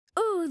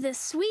the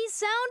sweet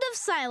sound of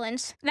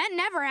silence. That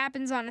never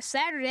happens on a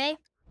Saturday.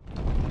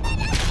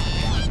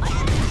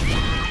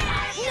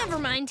 Never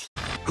mind.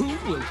 Who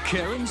will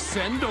Karen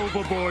send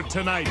overboard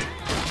tonight?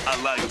 A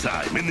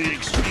lifetime in the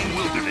extreme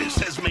wilderness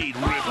has made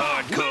rip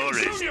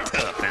hardcore as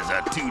tough as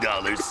a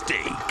 $2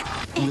 steak.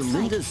 Will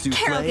Linda's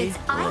souffle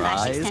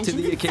rise to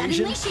the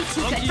occasion?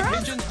 Monkey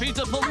Pigeon's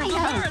Pizza Balloon to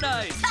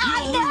Paradise!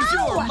 You'll lose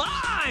your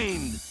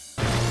mind!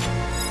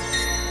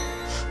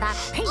 That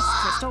peace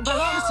crystal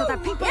belongs to the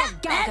people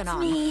of Garganon. That's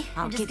me.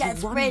 I'll I give just got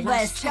you one sprayed by a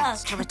last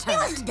chance skunk. to return He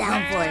was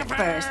down for it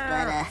first,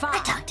 but I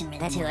talked him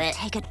Then into we'll it.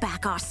 take it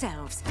back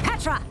ourselves.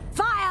 Petra,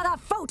 fire the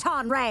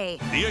photon ray!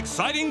 The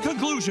exciting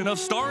conclusion of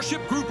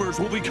Starship Groupers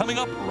will be coming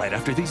up right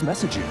after these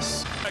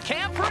messages. A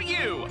camp for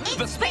you!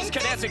 The Space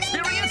Cadets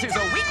Experience is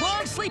a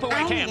week-long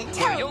sleepaway camp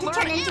where you'll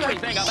learn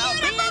everything about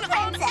being an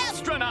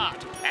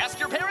astronaut. Ask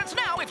your parents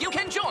now if you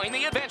can join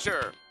the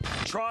adventure.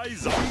 Try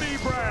Zombie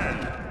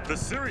Brand, the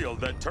cereal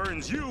that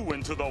turns you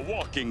into the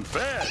walking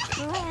fed.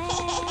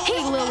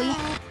 Hey, Lily.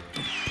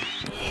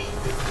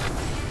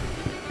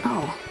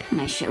 Oh,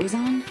 my show's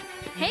on?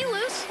 Hey,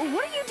 Luce.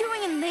 What are you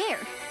doing in there?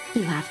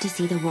 You have to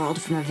see the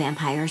world from a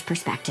vampire's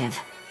perspective.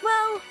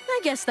 Well, I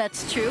guess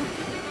that's true.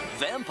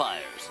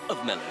 Vampires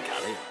of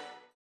Melancholia.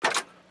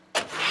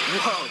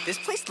 Whoa, this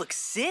place looks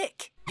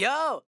sick.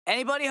 Yo,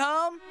 anybody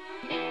home?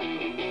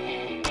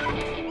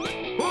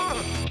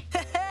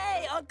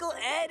 Hey, Uncle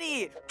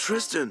Eddie.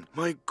 Tristan,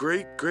 my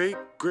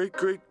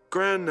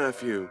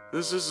great-great-great-great-grandnephew.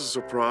 This is a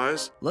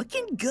surprise.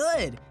 Looking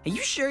good. Are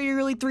you sure you're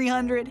really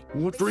 300?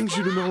 What brings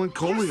you to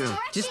Melancholia?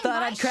 Just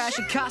thought I'd crash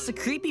at Casa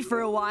Creepy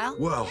for a while.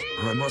 Well,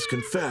 I must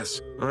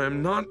confess, I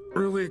am not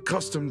really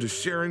accustomed to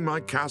sharing my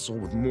castle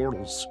with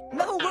mortals.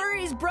 No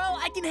worries, bro.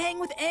 I can hang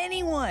with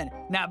anyone.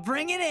 Now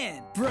bring it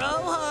in. Bro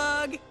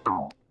hug.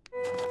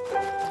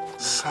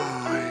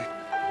 Sigh.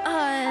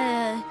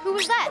 Who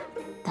was that?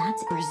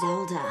 That's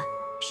Griselda.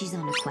 She's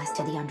on a quest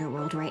to the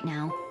underworld right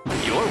now.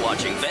 You're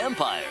watching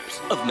Vampires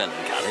of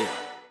Melancholia.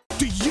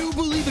 Do you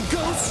believe in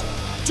ghosts?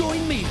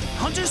 Join me,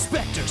 Hunter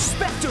Spectre,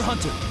 Spectre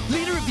Hunter,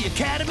 leader of the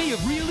Academy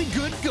of Really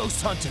Good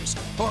Ghost Hunters.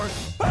 Or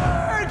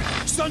Berg!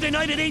 Sunday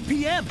night at 8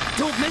 p.m.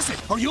 Don't miss it,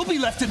 or you'll be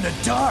left in the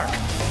dark.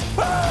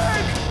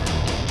 Berg!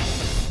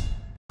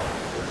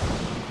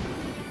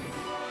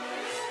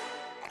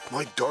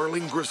 My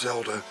darling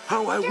Griselda,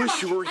 how I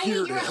wish you were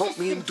here to help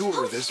me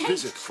endure this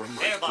visit from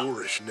my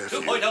boorish nephew.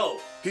 2.0.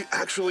 He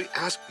actually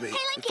asked me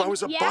if I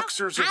was a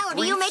boxer's How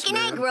do you make an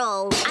egg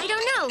roll? I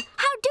don't know.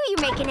 How do you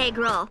make an egg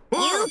roll?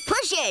 You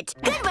push it.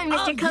 Good one,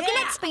 Mr.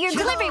 Coconuts, but your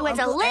delivery was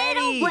a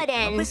little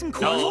wooden.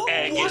 No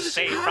egg is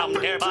safe from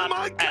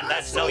Dearbot, and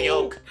that's no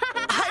yoke.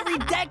 I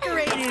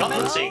redecorated. Come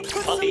and sing,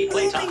 puppy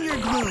playtime. Your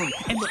gloom.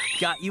 And look,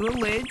 got you a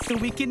lid so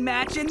we can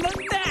match in the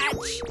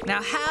match.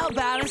 Now how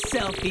about a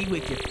selfie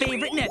with your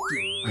favorite nephew?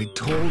 I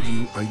told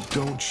you I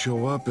don't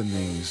show up in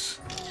these.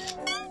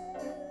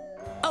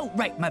 Oh,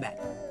 right, my bad.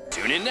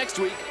 Tune in next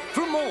week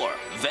for more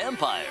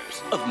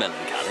Vampires of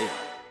Melancholia.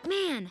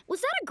 Man,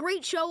 was that a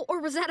great show or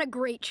was that a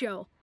great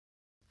show?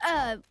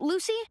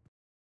 Lucy?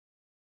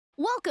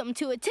 Welcome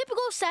to a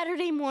typical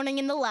Saturday morning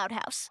in the Loud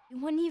House.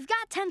 When you've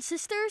got 10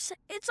 sisters,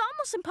 it's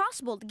almost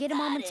impossible to get a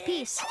moment's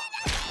peace.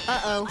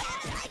 Uh-oh.